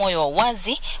kuzingatia moyo wa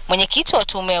wazi, mwenyekiti wa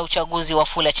tume ya uchaguzi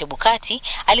Wafula Chebukati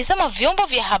alisema vyombo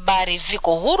vya habari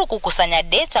viko huru kukusanya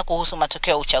data kuhusu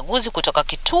matokeo ya uchaguzi kutoka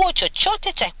kituo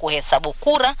chochote cha kuhesabu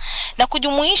kura na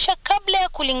kujumuisha kabla ya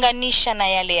kulinganisha na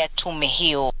yale ya tume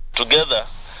hiyo. Together,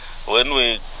 when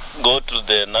we go to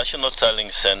the National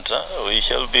Tallying Center, we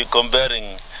shall be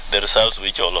comparing the results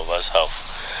which all of us have.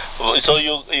 So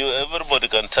everybody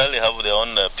can tally, have their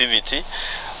own PVT,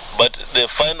 but the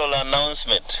final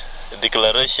announcement,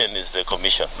 declaration is the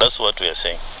commission. That's what we are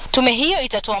saying. Tume hiyo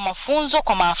itatoa mafunzo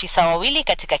kwa maafisa wawili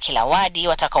katika kila wadi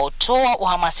watakaotoa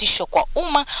uhamasisho kwa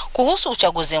umma kuhusu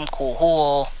uchaguzi mkuu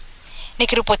huo.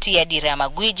 Nikiripotia Dira ya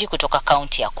Magwiji kutoka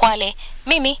kaunti ya Kwale,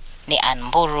 mimi ni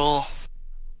Mburu.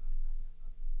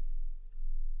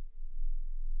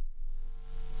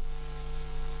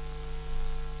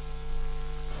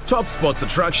 Top sports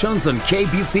attractions on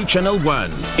KBC Channel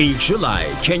 1. In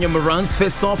July, Kenya Morans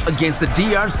face off against the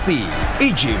DRC,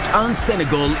 Egypt and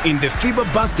Senegal in the FIBA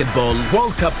Basketball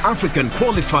World Cup African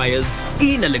qualifiers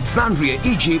in Alexandria,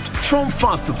 Egypt from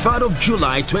 1st to 3rd of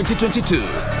July 2022.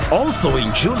 Also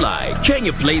in July,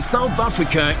 Kenya plays South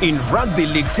Africa in Rugby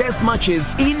League test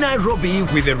matches in Nairobi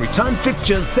with the return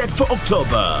fixtures set for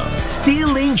October.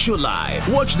 Still in July,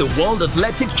 watch the World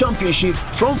Athletic Championships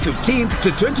from 15th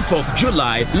to 24th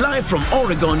July live from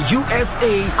Oregon,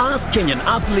 USA, as Kenyan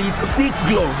athletes seek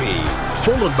glory.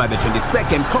 Followed by the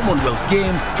 22nd Commonwealth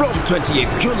Games from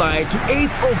 28th July to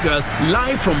 8th August,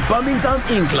 live from Birmingham,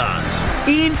 England.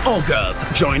 In August,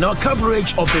 join our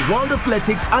coverage of the World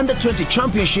Athletics Under-20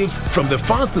 Championships from the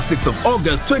 1st to 6th of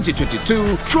August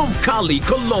 2022 from Cali,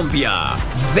 Colombia.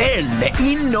 Then,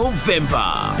 in November,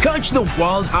 catch the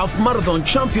World Half Marathon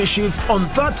Championships on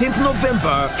 13th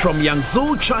November from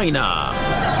Yangzhou, China.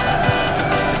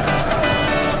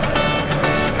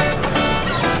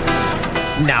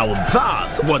 Now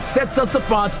that's what sets us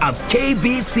apart as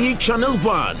KBC Channel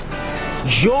 1,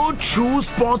 your true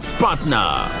sports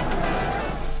partner.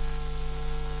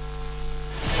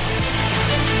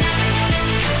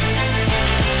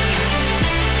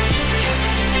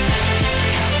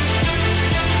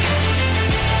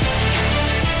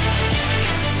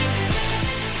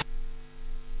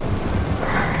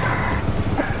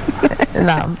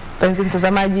 Naam, penzi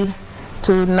mtazamaji,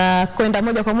 tunakwenda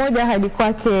moja kwa moja hadi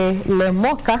kwake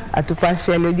Lemoka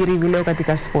atupashe aliyojiri leo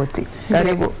katika spoti.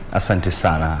 Karibu. Asante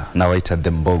sana. Nawaita the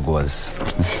Mbugwas.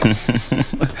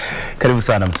 Karibu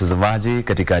sana mtazamaji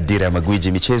katika Dira ya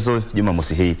Magwiji michezo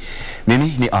Jumamosi hii.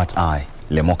 Mimi ni Art I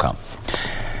Lemoka.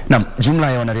 Na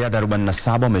jumla ya wanariadha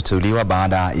 47 wameteuliwa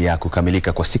baada ya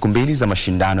kukamilika kwa siku mbili za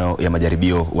mashindano ya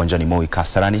majaribio uwanjani Moi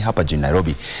Kasarani hapa jijini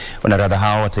Nairobi. Wanariadha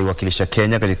hao wataiwakilisha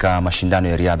Kenya katika mashindano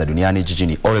ya riadha duniani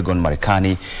jijini Oregon,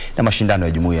 Marekani na mashindano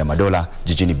ya Jumuiya ya Madola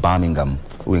jijini Birmingham,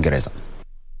 Uingereza.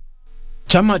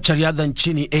 Chama cha riadha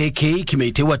nchini AK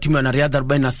kimeiteua timu ya wanariadha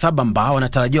 47 ambao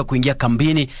wanatarajiwa kuingia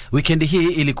kambini wikendi hii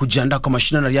ili kujiandaa kwa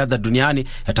mashindano ya riadha duniani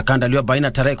yatakayoandaliwa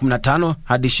baina tarehe 15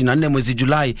 hadi 24 mwezi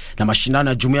Julai na mashindano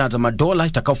ya Jumuiya ya Madola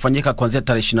itakayofanyika kuanzia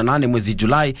tarehe 28 mwezi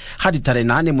Julai hadi tarehe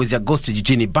 8 mwezi Agosti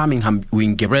jijini Birmingham,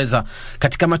 Uingereza.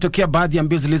 Katika matokeo baadhi ya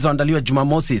mbio zilizoandaliwa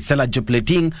Jumamosi, Sela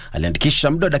Jepleting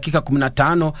aliandikisha muda wa dakika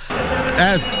 15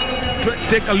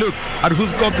 take a look at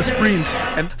who's got the sprint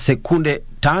and sekunde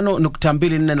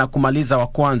 5.24 na kumaliza wa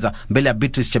kwanza mbele ya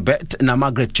Beatrice Chebet na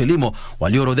Margaret Chelimo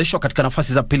walioorodheshwa katika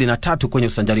nafasi za pili na tatu kwenye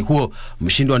usanjari huo.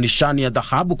 Mshindi wa nishani ya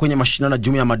dhahabu kwenye mashindano ya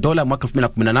Jumuiya ya Madola mwaka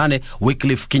 2018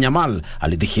 Wycliffe Kinyamal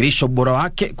alidhihirisha ubora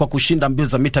wake kwa kushinda mbio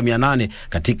za mita 800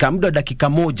 katika muda wa dakika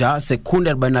 1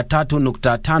 sekunde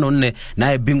 43.54,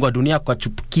 naye bingwa dunia kwa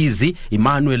chupukizi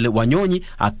Emmanuel Wanyonyi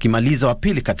akimaliza wa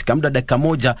pili katika muda wa dakika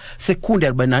 1 sekunde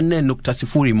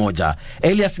 44.01.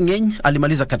 Elias Ngeny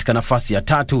alimaliza katika nafasi ya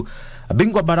tatu.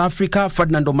 Bingwa bara Afrika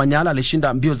Ferdinand Omanyala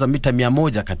alishinda mbio za mita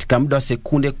 100 katika muda wa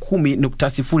sekunde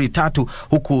 10.03,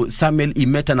 huku Samuel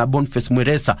Imeta na Boniface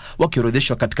Mweresa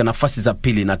wakiorodheshwa katika nafasi za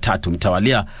pili na tatu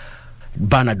mtawalia.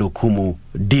 Bernard Okumu,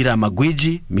 Dira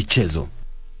Magwiji michezo.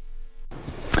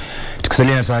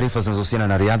 Tukisalia na taarifa zinazohusiana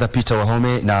na riadha, Peter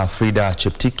Wahome na Frida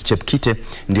Chepkite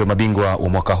ndio mabingwa wa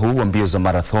mwaka huu wa mbio za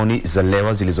marathoni za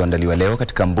Lewa zilizoandaliwa leo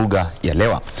katika mbuga ya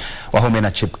Lewa. Wahome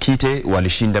na Chepkite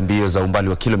walishinda mbio za umbali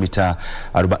wa kilomita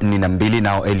 42,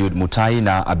 nao Eliud Mutai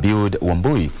na Abiud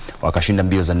Wambui wakashinda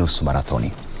mbio za nusu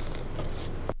marathoni.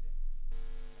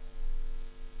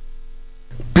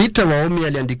 Peter Wahome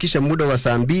aliandikisha muda wa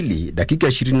saa 2 dakika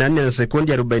 24 na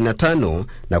sekondi 45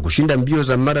 na kushinda mbio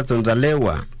za marathon za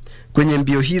Lewa. Kwenye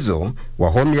mbio hizo,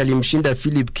 Wahome alimshinda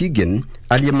Philip Kigen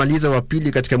aliyemaliza wa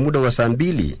pili katika muda wa saa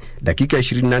 2 dakika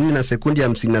 24 na sekundi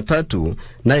 53,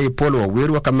 naye Paul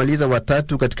Waweru akamaliza wa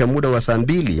tatu katika muda wa saa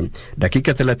 2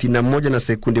 dakika 31 na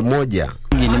sekundi 1.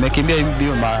 Nimekimbia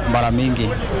mbio mara mingi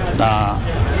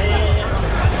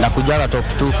na kujaga top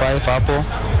 25 hapo,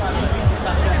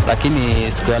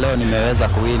 lakini siku ya leo nimeweza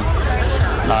kuwin.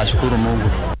 Nashukuru Mungu.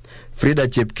 Frida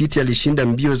Chepkiti alishinda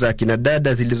mbio za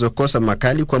kinadada zilizokosa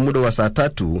makali kwa muda wa saa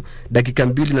 3 dakika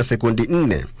 2 na sekundi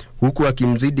 4, huku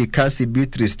akimzidi kasi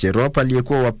Beatrice Cherop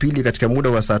aliyekuwa wa pili katika muda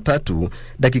wa saa 3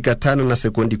 dakika 5 na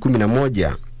sekundi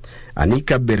 11.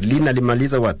 Anika Berlin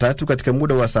alimaliza wa tatu katika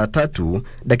muda wa saa 3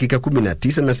 dakika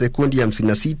 19 na sekundi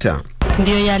 56.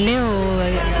 Mbio ya leo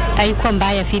haikuwa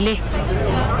mbaya vile.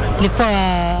 Ilikuwa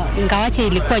ngawache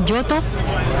ilikuwa joto,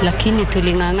 lakini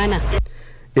tuling'ang'ana.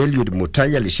 Eliud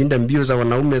Mutai alishinda mbio za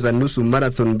wanaume za nusu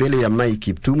marathon mbele ya Mike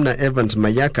Kiptum na Evans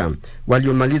Mayaka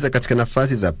waliomaliza katika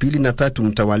nafasi za 2 na 3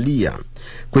 mtawalia.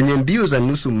 Kwenye mbio za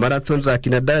nusu marathon za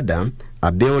kinadada,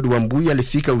 Abeod Wambui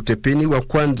alifika utepeni wa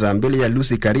kwanza mbele ya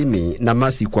Lucy Karimi na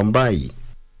Masi Kwambai.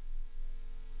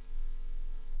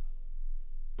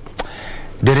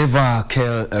 Dereva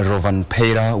Kel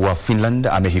Rovanpera wa Finland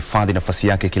amehifadhi nafasi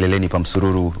yake kileleni pa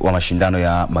msururu wa mashindano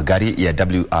ya magari ya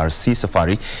WRC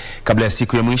Safari kabla ya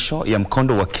siku ya mwisho ya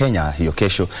mkondo wa Kenya hiyo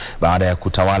kesho, baada ya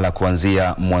kutawala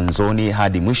kuanzia mwanzoni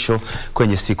hadi mwisho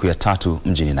kwenye siku ya 3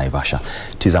 mjini Naivasha.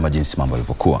 Tizama jinsi mambo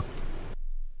yalivyokuwa.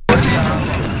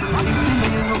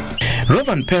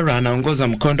 Rovanpera anaongoza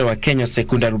mkondo wa Kenya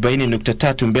sekunda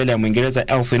 40.3 mbele ya Mwingereza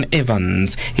Elfyn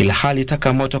Evans, ilhali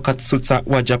Takamoto Katsutsa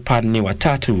wa Japan ni wa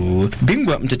 3.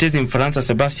 Bingwa mtetezi Mfaransa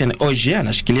Sebastian Ogier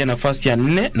anashikilia nafasi ya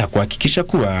 4 na kuhakikisha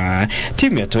kuwa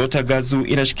timu ya Toyota Gazoo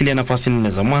inashikilia nafasi 4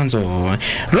 za mwanzo.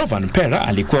 Rovanpera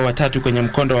alikuwa wa 3 kwenye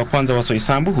mkondo wa kwanza wa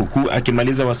Soisambu, huku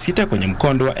akimaliza wa 6 kwenye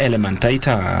mkondo wa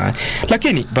Elementaita.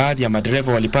 Lakini baadhi ya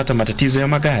madereva walipata matatizo ya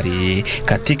magari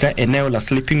katika eneo la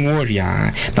Sleeping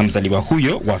Warrior, na mzaliwa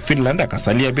huyo wa Finland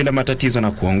akasalia bila matatizo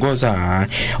na kuongoza.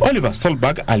 Oliver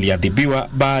Solberg aliadhibiwa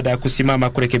baada ya kusimama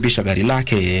kurekebisha gari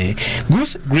lake.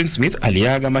 Gus Greensmith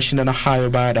aliaga mashindano hayo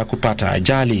baada ya kupata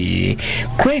ajali.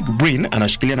 Craig Breen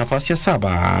anashikilia nafasi ya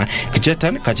 7.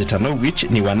 Kjetan Kajetanowicz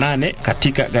ni wa 8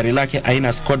 katika gari lake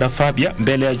aina Skoda Fabia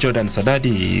mbele ya Jordan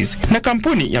Sadadis. Na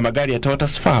kampuni ya magari ya Toyota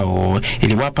Sfao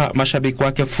iliwapa mashabiki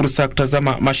wake fursa ya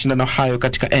kutazama mashindano hayo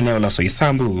katika eneo la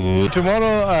Soisambu.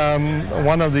 Tomorrow,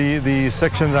 one of the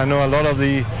sections I know a lot of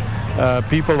the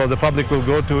people or the public will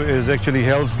go to is actually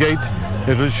Hell's Gate.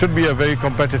 It should be a very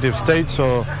competitive stage,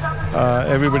 so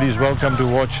everybody is welcome to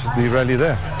watch the rally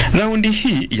there. Raundi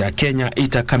hii ya Kenya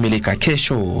itakamilika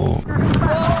kesho.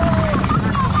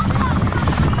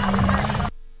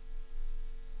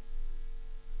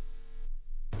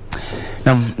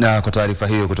 Na kwa taarifa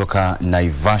hiyo kutoka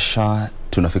Naivasha,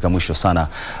 tunafika mwisho sana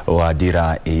wa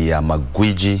Dira ya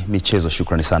Magwiji michezo.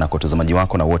 Shukrani sana kwa watazamaji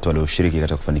wako na wote walioshiriki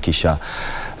katika kufanikisha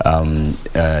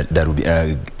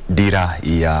Dira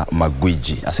ya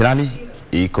Magwiji. Arsenal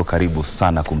iko karibu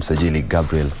sana kumsajili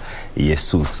Gabriel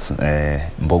Jesus.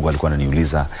 Mbugua alikuwa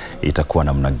ananiuliza itakuwa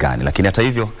namna gani, lakini hata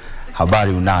hivyo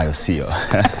habari unayo, sio?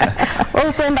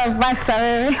 Ukwenda Vasha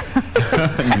wewe.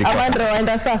 Abandro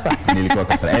waenda sasa. Nilikuwa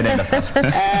kwa sasa. Naenda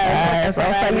sasa.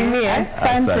 Salimia.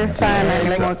 Asante sana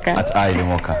Lemoka. At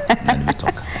Lemoka na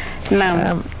nimetoka.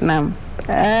 Naam.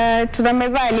 Tuna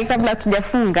methali kabla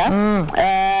tujafunga.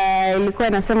 Ilikuwa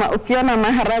inasema ukiona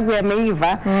maharagwe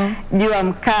yameiva, jua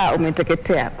mkaa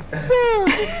umeteketea.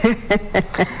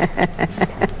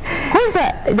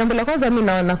 Kwanza jambo la kwanza mimi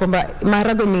naona kwamba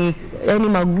maharagwe ni yani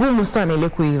magumu sana ile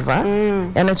kuiva.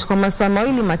 Yanachukua masaa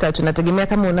 2-3, nategemea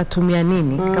kama unatumia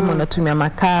nini, kama unatumia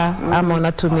makaa ama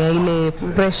unatumia ile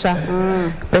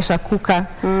pressure cooker.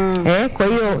 Kwa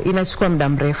hiyo inachukua muda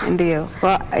mrefu. Ndio.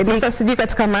 Sasa sijui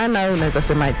katika maana wewe unaweza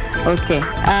semaje? Okay.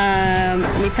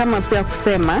 Ni kama pia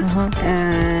kusema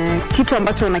kitu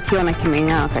ambacho unakiona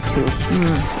kimeng'aa wakati huu.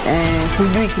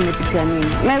 Hujui kimepitia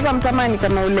nini. Naweza mtamani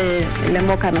kama ule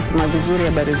Lemoka anasoma vizuri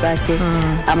habari zake,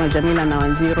 ama Jamila na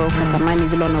Wanjiru, katamani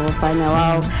vile wanavyofanya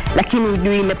wao, lakini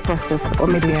hujui ile process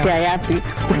wamepitia yapi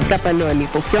kufika pale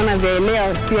waliko. Ukiona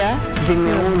vieleo pia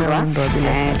vimeundwa,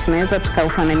 tunaweza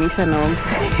tukaufananisha na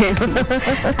msemo.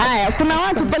 Haya, kuna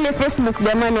watu pale Facebook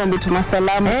jamani wametuma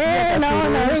salamu,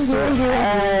 naona wengi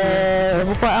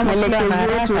kwa mwelekezi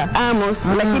wetu Amos,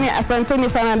 lakini Kenya. Asanteni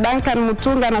sana. Duncan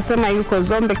Mutunga anasema yuko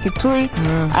Zombe Kitui.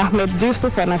 Ahmed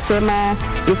Yusuf anasema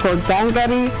yuko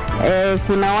Gangari.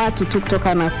 Kuna watu tu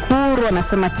kutoka Nakuru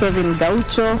anasema Kevin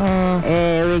Gaucho.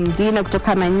 Wengine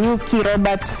kutoka Nanyuki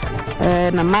Robert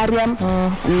na Mariam,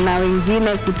 na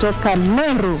wengine kutoka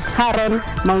Meru Haron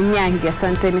Maunyangi.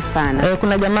 Asanteni sana.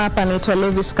 Kuna jamaa hapa anaitwa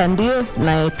Levis Kandie,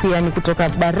 na pia ni kutoka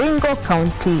Baringo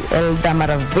County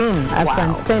Eldamaravine.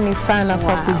 Asanteni sana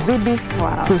kwa kuzidi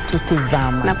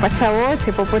kututizama. Na pacha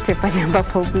wote popote pale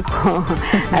ambapo mko.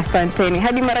 Asanteni.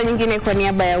 Hadi mara nyingine, kwa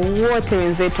niaba ya wote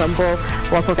wenzetu ambao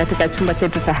wako katika chumba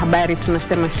chetu cha habari,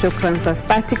 tunasema shukrani za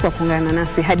dhati kwa kuungana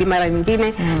nasi. Hadi mara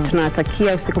nyingine,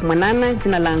 tunawatakia usiku mwanana.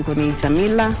 Jina langu ni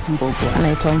Jamila Mbugua.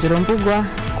 Naitwa Wanjiru Mbugua.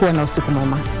 Kuwa na usiku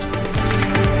mwema.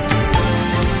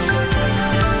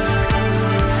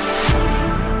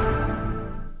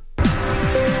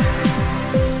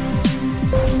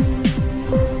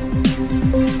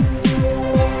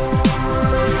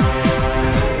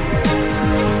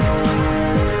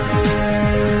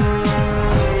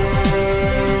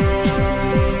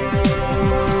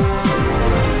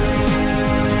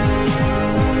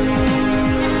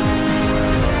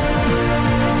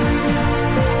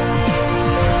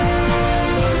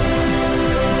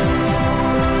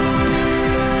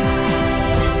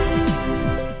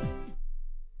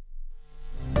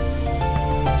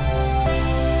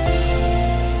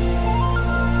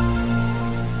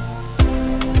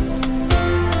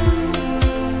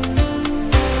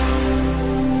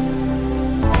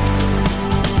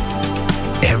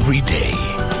 Every day,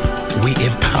 we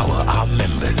empower our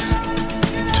members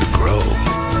to grow,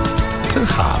 to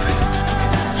harvest,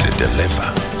 to deliver.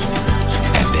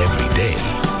 And every day,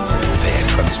 they're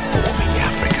transforming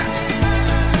Africa.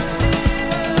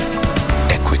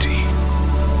 Equity,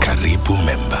 Karibu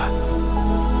member.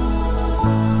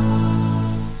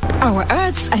 Our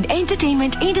arts and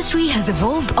entertainment industry has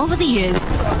evolved over the years.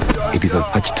 It is at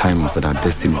such times that our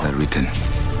destinies are written.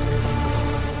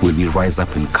 Will we rise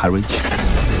up in courage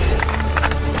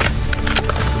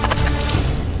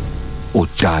or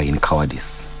die in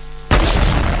cowardice?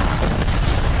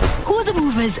 Who are the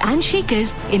movers and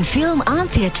shakers in film and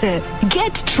theatre?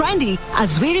 Get trendy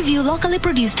as we review locally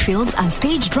produced films and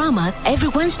stage drama every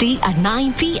Wednesday at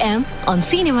 9 p.m. on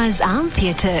Cinemas and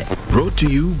Theatre. Brought to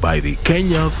you by the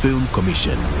Kenya Film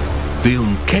Commission.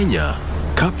 Film Kenya,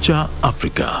 Capture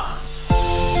Africa.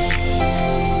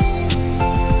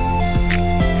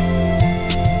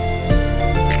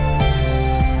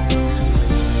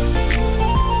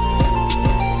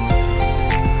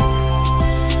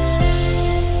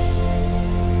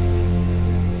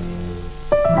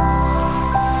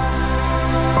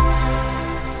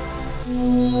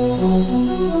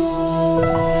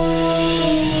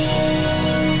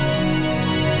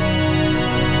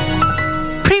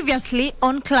 Previously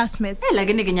on Classmates.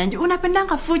 Lakini Kinyanji,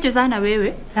 unapendanga fujo sana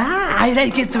wewe. I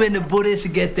like it when the bullies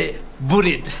get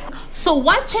bullied. So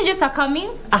what changes are coming?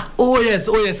 Oh yes.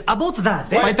 About that.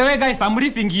 By the way, guys, I'm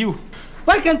leaving you.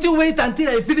 Why can't you wait until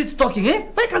I finish talking,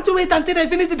 Why can't you wait until I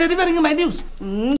finish delivering my news?